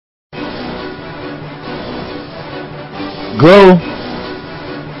Grow.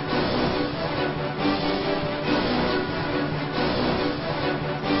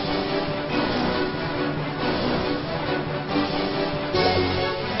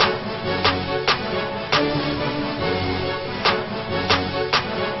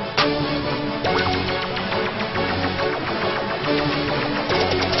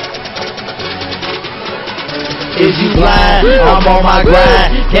 Is you blind? I'm on my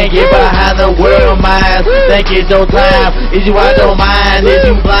grind. Can't get behind the world minds. Think it's your time. Is you out your mind? Is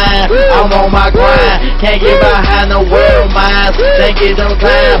you blind? I'm on my grind. Can't get behind the world minds. Think it's your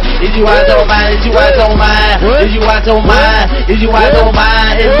time. Is you out your mind? Is you out your mind? Is you out your mind? Is you out your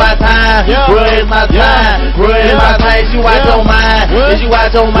mind? It's my time. Bro, it's my time. Bro, it's my time. Is you out your mind? Is you out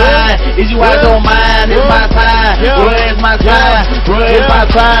your mind? Is you out your mind? It's my time. Bro, it's my time. Bro, it's my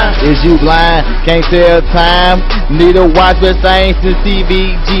time. Is you blind? Can't tell time. Need to watch the things to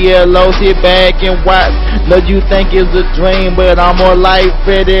TV, GLO, sit back and watch. Know you think it's a dream, but I'm more life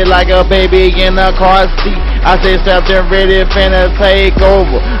ready like a baby in a car seat. I say something ready, finna take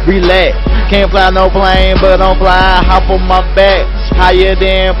over. Relax, can't fly no plane, but don't fly, hop on my back. Higher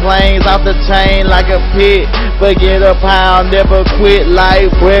than planes, off the chain like a pit. Forget a pound, never quit like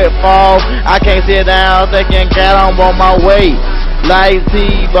Brett Fall. I can't sit down thinking God, I'm on my way. Like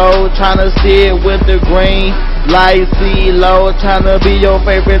T-Bo, tryna sit with the green. Like C-Lo, tryna be your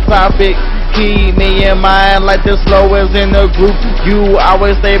favorite topic. Keep me in mind like the slowest in the group. You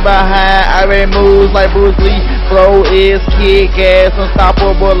always stay behind. I make moves like Bruce Lee. Flow is kick-ass,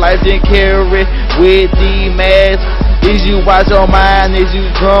 unstoppable like Jim Carrey with D-Mask. Is you watch your mind? Is you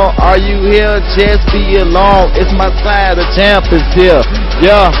drunk? Are you here? Just be alone. It's my time. The champ is here.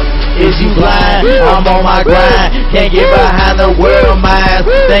 Yeah. Is you blind? I'm on my grind. Can't get behind the world minds.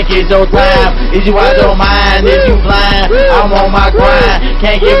 Think it's your time. Is you out your mind? Is you blind? I'm on my grind.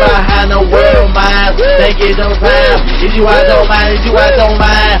 Can't get behind the world minds. Think it's your time. Is you out your mind? Is you out your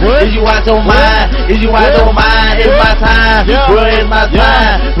mind? Is you out your mind? Is you out your mind? It's my time. Bro, it's my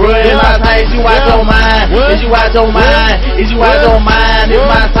time. Bro, it's my time. Is you out your mind? Is you out your mind? Is you out your mind? It's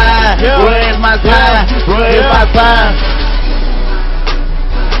my time. Bro, it's my time. Bro, it's my time.